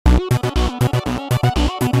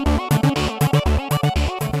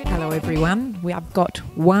I've got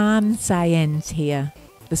Juan Sáenz here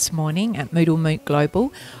this morning at Moodle Moot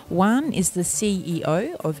Global. Juan is the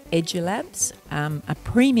CEO of Edu Labs, a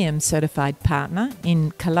premium certified partner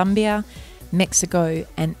in Colombia, Mexico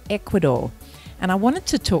and Ecuador. And I wanted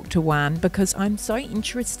to talk to Juan because I'm so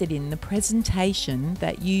interested in the presentation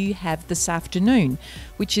that you have this afternoon,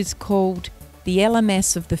 which is called The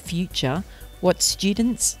LMS of the Future, What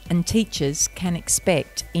Students and Teachers Can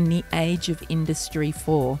Expect in the Age of Industry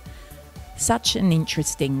 4. Such an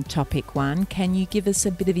interesting topic, Juan. Can you give us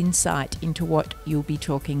a bit of insight into what you'll be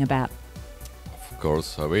talking about? Of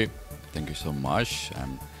course, Abby. Thank you so much.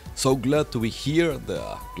 I'm so glad to be here at the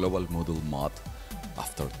Global Moodle Mod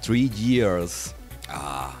after 3 years.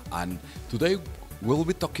 And today we'll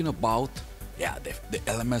be talking about the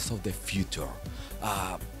LMS of the future.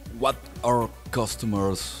 What our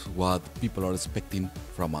customers, what people are expecting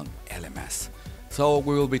from an LMS. So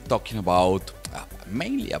we will be talking about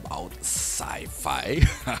mainly about sci-fi,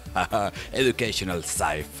 educational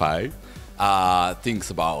sci-fi, things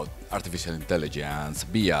about artificial intelligence,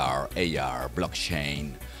 VR, AR,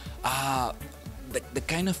 blockchain, the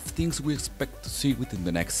kind of things we expect to see within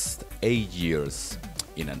the next 8 years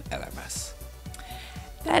in an LMS.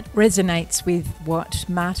 That resonates with what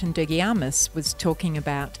Martin de Guillermis was talking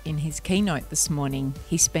about in his keynote this morning.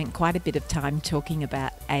 He spent quite a bit of time talking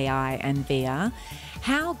about AI and VR.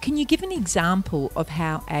 How can you give an example of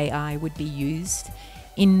how AI would be used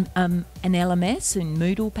in an LMS, in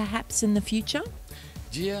Moodle perhaps in the future?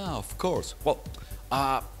 Yeah, of course. Well,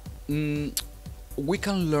 we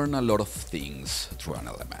can learn a lot of things through an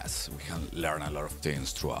LMS. We can learn a lot of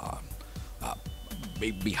things through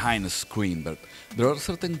behind a screen, but there are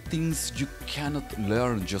certain things you cannot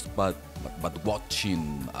learn just by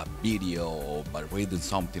watching a video or by reading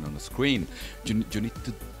something on a screen. You need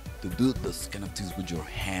to do those kind of things with your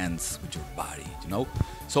hands, with your body, you know?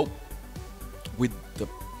 So with the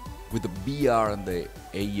VR and the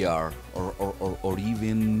AR or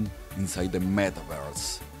even inside the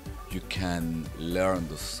metaverse, you can learn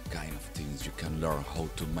those kind of things. You can learn how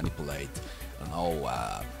to manipulate,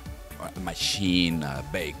 a machine, a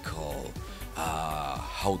vehicle,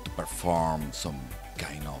 how to perform some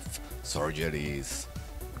kind of surgeries.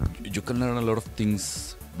 You can learn a lot of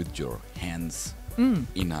things with your hands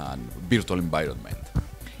in a virtual environment.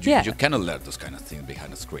 You cannot learn those kind of things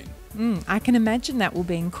behind a screen. I can imagine that will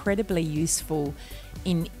be incredibly useful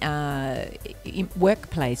in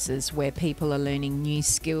workplaces where people are learning new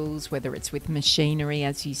skills, whether it's with machinery,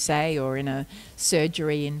 as you say, or in a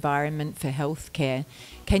surgery environment for healthcare.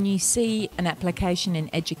 Can you see an application in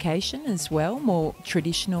education as well, more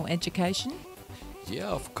traditional education? Yeah,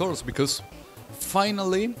 of course, because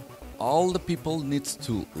finally all the people needs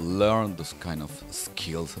to learn those kind of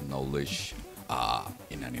skills and knowledge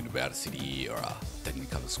in a university or a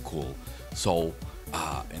technical school. So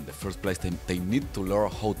in the first place, they need to learn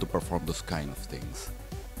how to perform those kind of things.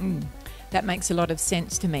 That makes a lot of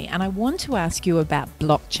sense to me. And I want to ask you about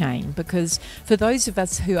blockchain, because for those of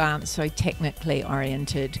us who aren't so technically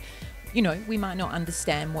oriented, we might not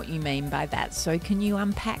understand what you mean by that. So can you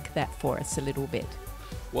unpack that for us a little bit?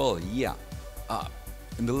 Well, yeah.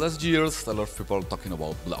 In the last years, a lot of people are talking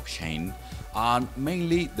about blockchain, and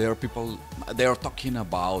mainly they are talking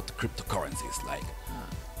about cryptocurrencies like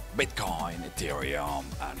Bitcoin, Ethereum,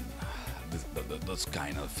 and those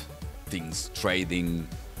kind of things, trading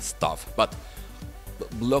stuff. But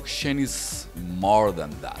blockchain is more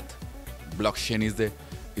than that. Blockchain is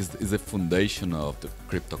the foundation of the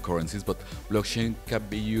cryptocurrencies, but blockchain can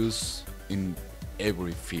be used in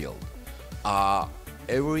every field.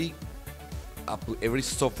 Every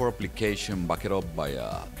software application backed up by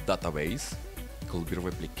a database could be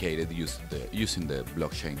replicated using the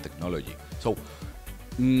blockchain technology. So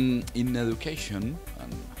in education,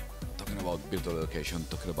 and talking about virtual education,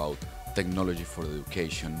 talking about technology for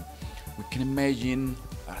education, we can imagine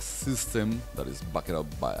a system that is backed up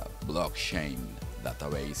by a blockchain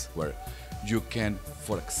database where you can,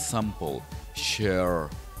 for example, share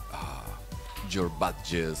your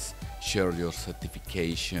badges, share your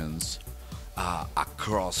certifications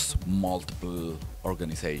across multiple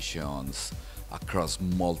organizations, across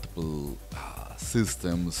multiple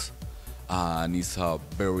systems, and it's a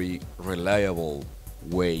very reliable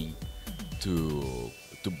way to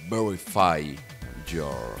verify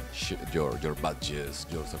your badges,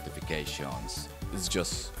 your certifications. It's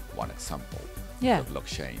just one example. Yeah. The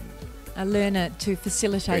blockchain. A learner to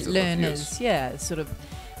facilitate learners. Yeah, sort of.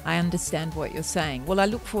 I understand what you're saying. Well, I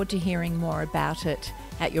look forward to hearing more about it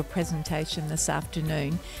at your presentation this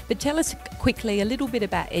afternoon. But tell us quickly a little bit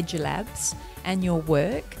about Edu Labs and your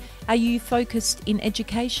work. Are you focused in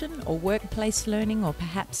education or workplace learning, or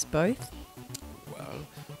perhaps both?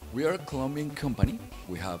 We are a Colombian company.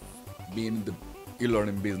 We have been in the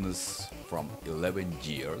e-learning business from 11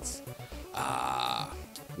 years.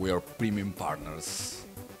 We are premium partners,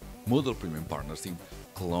 Moodle premium partners in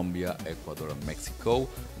Colombia, Ecuador, and Mexico.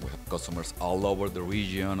 We have customers all over the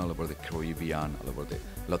region, all over the Caribbean, all over the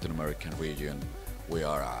Latin American region. We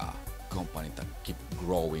are a company that keep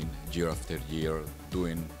growing year after year,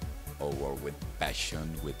 doing our work with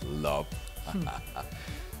passion, with love.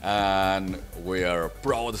 And we are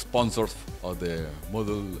proud sponsors of the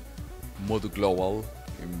Moodle Global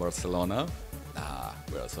in Barcelona.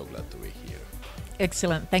 We are so glad to be here.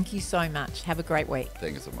 Excellent. Thank you so much. Have a great week.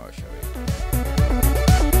 Thank you so much, Sherry.